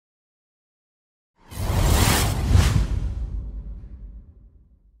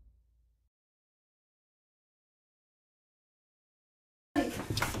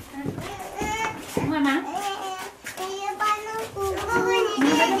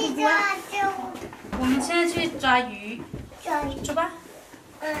去抓鱼，走吧。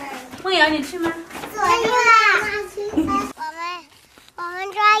嗯。梦瑶，你去吗？走了。我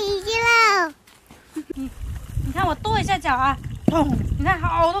们抓鱼去喽。你看我跺一下脚啊，砰！你看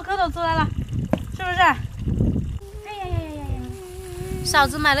好多蝌蚪出来了，是不是？哎呀呀呀呀呀！嫂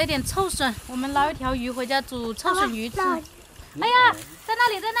子买了一点臭笋，我们捞一条鱼回家煮臭笋鱼吃。哎呀，在那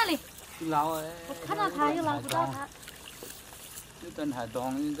里，在那里！捞哎！我看到它，又捞不到它。你等海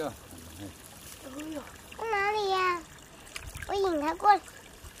东一个。在哪里呀？我引它过来。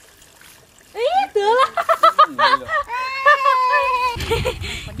哎，得了！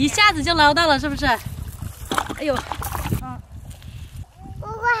一下子就捞到了，是不是？哎呦，姑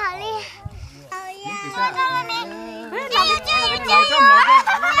姑好厉害！好呀！捞到了没？加油加油加油！加油！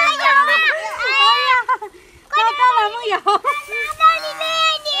捞到了，梦瑶！拿到里面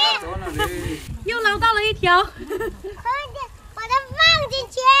你！又捞到了一条。快点，把它放进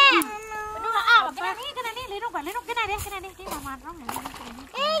去。我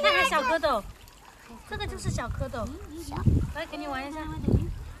给你，看看小蝌蚪，这个就是小蝌蚪。来，给你玩一下。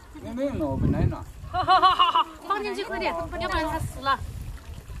没有呢，本来呢。好，放进去快点，要不然它死了。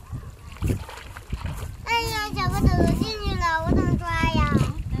哎呀，小蝌蚪都进去了，我怎么抓呀？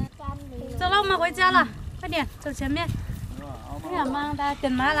走了，我们回家了，快点走前面。哎呀妈的，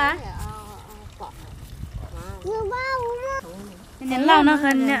跟妈来。有吗？你闹得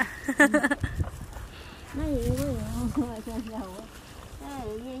很呢。那也有，我想想我，哎，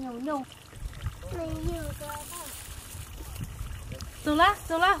也有用。没有抓到。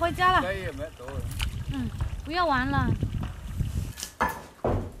走了，回家了。嗯，不要玩了。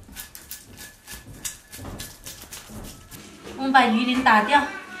我们把鱼鳞打掉，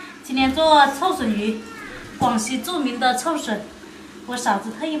今天做臭笋鱼，广西著名的臭笋，我嫂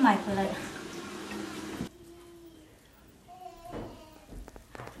子特意买回来的。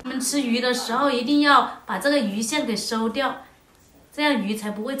我们吃鱼的时候一定要把这个鱼线给收掉，这样鱼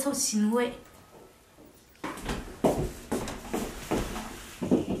才不会臭腥味。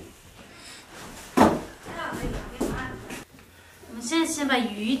我们现在先把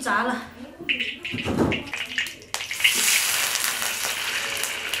鱼炸了。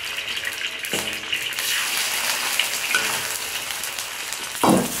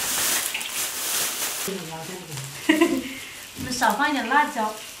我们少放一点辣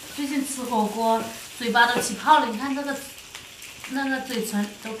椒，最近吃火锅嘴巴都起泡了，你看这个那个嘴唇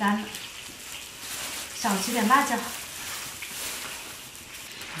都干了，少吃点辣椒。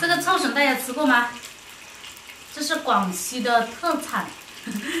这个臭笋大家吃过吗？这是广西的特产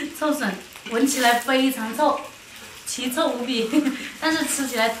臭笋，闻起来非常臭，奇臭无比，但是吃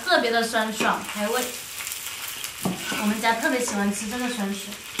起来特别的酸爽开胃。我们家特别喜欢吃这个酸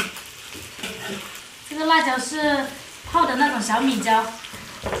笋。这个辣椒是泡的那种小米椒，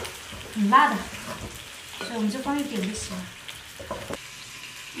很辣的，所以我们就放一点就行了。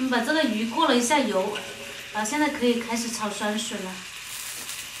我们把这个鱼过了一下油，然后现在可以开始炒酸笋了。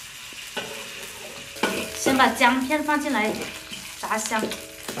先把姜片放进来炸香，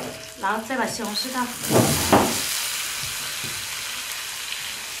然后再把西红柿倒。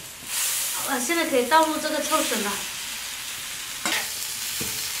好了，现在可以倒入这个臭笋了。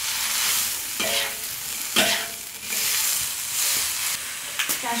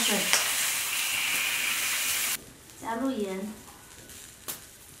加水，加入盐，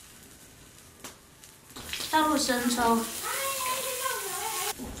倒入生抽，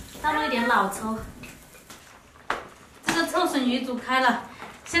倒入一点老抽。这个臭笋鱼煮开了，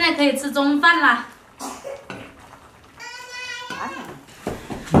现在可以吃中饭啦。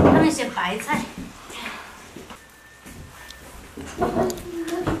上面写白菜。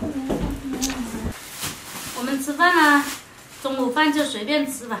我们吃饭啦。中午饭就随便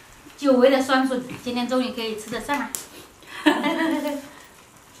吃吧，久违的酸笋，今天终于可以吃得上了。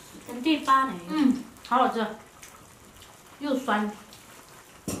跟地巴呢？好好吃，又酸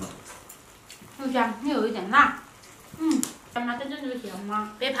又香，又有一点辣。那这就是甜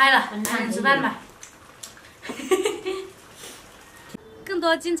吗？别拍了，赶紧吃饭吧。更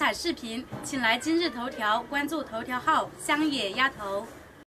多精彩视频，请来今日头条关注头条号“乡野丫头”。